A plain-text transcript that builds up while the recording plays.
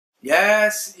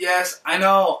Yes, I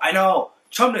know.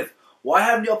 Chhumnith, why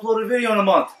haven't you uploaded a video in a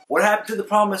month? What happened to the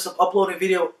promise of uploading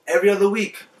video every other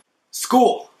week?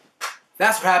 School.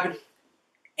 That's what happened.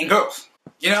 And girls.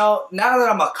 You know, now that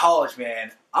I'm a college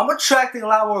man, I'm attracting a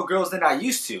lot more girls than I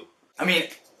used to. I mean,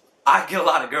 I get a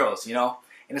lot of girls, you know?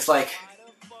 And it's like...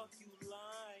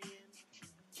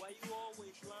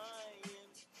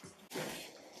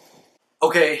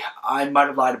 Okay, I might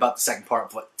have lied about the second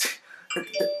part, but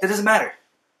it doesn't matter.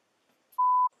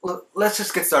 Let's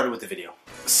just get started with the video.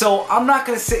 So, I'm not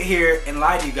gonna sit here and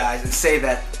lie to you guys and say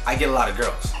that I get a lot of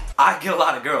girls. I get a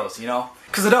lot of girls, you know?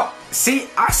 Because I don't. See,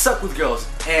 I suck with girls,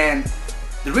 and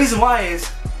the reason why is,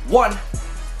 one,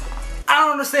 I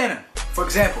don't understand them. For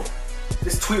example,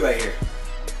 this tweet right here.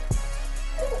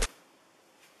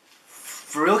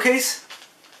 For real, Case?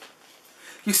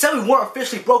 You said we weren't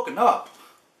officially broken up.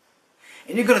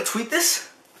 And you're gonna tweet this?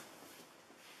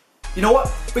 You know what?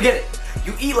 Forget it.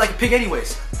 You eat like a pig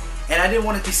anyways. And I didn't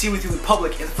want to be seen with you in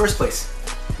public in the first place.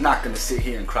 I'm not gonna sit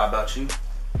here and cry about you.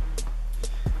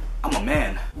 I'm a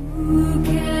man. Who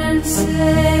can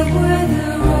say where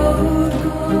the road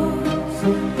goes,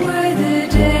 where the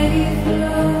day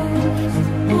flows,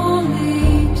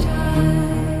 only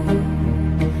time.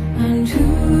 And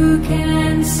who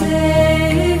can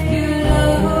say if your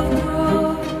love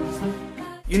grows?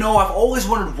 You know, I've always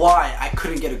wondered why I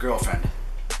couldn't get a girlfriend.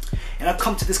 And I've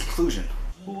come to this conclusion.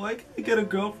 Why can't I get a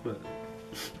girlfriend?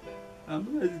 I'm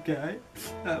a nice guy.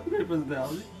 I have a great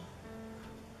personality.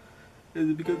 Is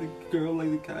it because the girl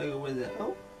like the guy who was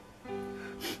out? I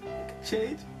can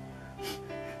change.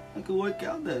 I can work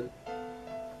out then.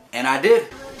 And I did.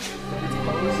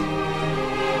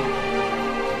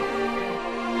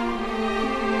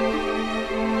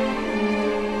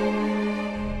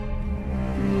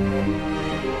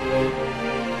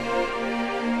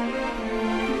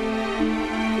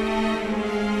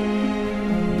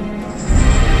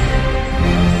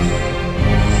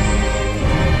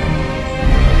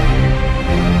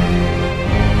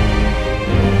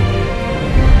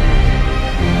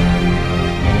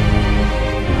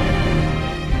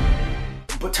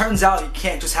 But turns out you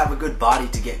can't just have a good body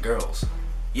to get girls.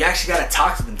 You actually gotta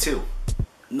talk to them too.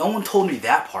 No one told me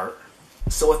that part.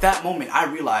 So at that moment I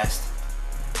realized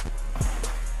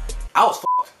I was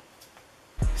fucked.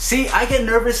 See, I get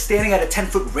nervous standing at a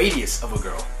 10-foot radius of a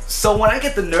girl. So when I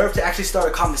get the nerve to actually start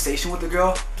a conversation with a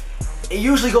girl, it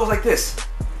usually goes like this.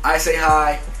 I say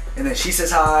hi, and then she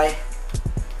says hi,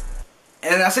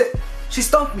 and then that's it. She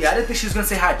stumped me. I didn't think she was gonna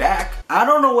say hi back. I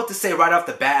don't know what to say right off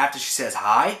the bat after she says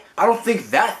hi. I don't think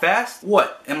that fast.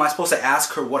 What, am I supposed to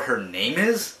ask her what her name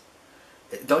is?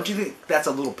 Don't you think that's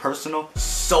a little personal?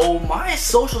 So my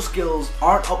social skills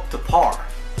aren't up to par.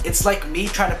 It's like me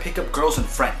trying to pick up girls in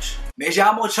French. Me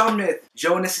llamo Chhumnith.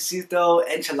 Yo necesito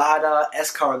enchilada,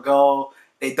 escargot,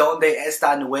 de donde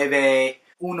está nueve,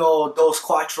 uno, dos,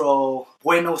 cuatro,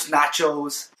 buenos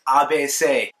nachos,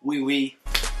 ABC, oui oui.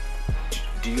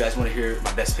 Do you guys want to hear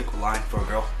my best pickup line for a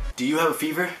girl? Do you have a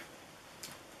fever?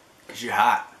 Cause you're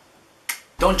hot.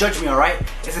 Don't judge me, alright?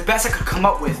 It's the best I could come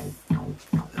up with.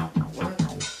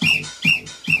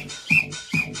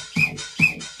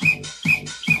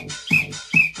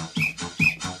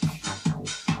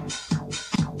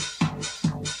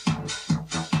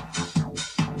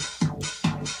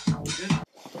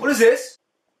 What is this?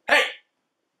 Hey!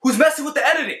 Who's messing with the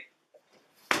editing?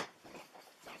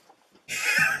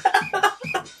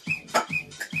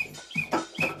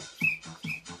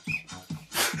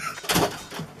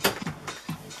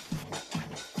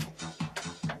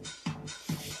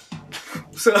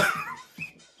 So,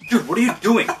 dude, what are you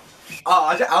doing?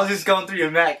 Oh, I was just going through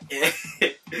your Mac and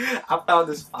I found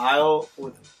this file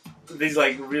with these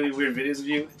like really weird videos of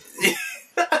you.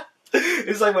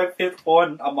 It's like my 5th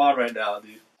one I'm on right now,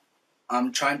 dude.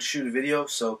 I'm trying to shoot a video,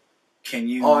 so can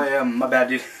you... Oh yeah, my bad,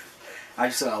 dude. I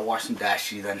just watched some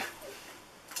Dashi then.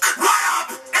 What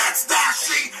up? It's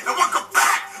Dashi, and welcome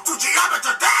back to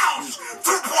Geometry Downs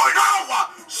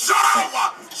 2.0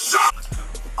 show.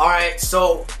 Alright,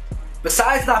 so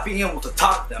besides not being able to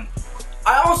talk them,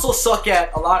 I also suck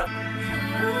at a lot of...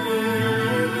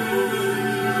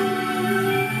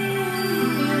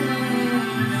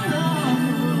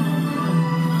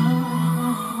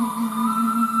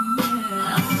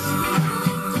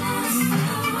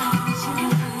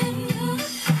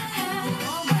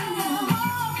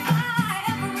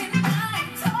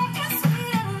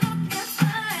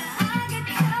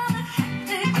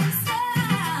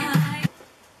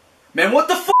 Man, what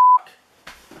the f***?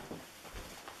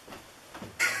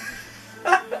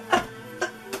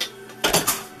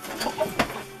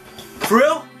 For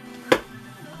real?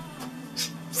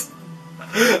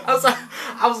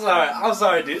 I was I'm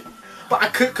sorry, dude. But I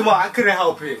couldn't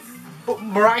help it. But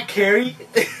Mariah Carey,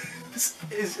 is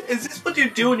this what you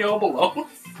do when you're home alone?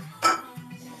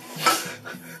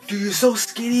 Dude, you're so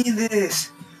skinny in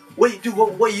this. Wait, dude,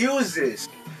 what year is this?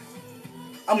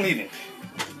 I'm leaving.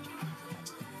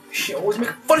 She always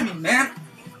making fun of me, man.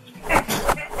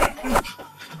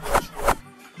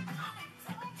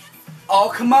 Oh,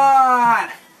 come on.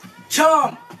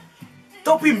 Chum,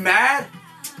 don't be mad.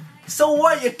 So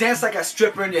what? You dance like a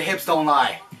stripper and your hips don't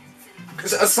lie.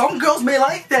 Cause some girls may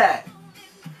like that.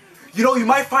 You know, you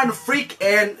might find a freak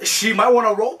and she might want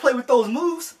to role play with those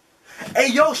moves. Hey,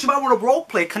 yo, she might want to role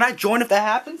play. Can I join if that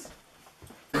happens?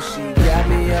 She got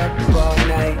me up all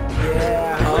night.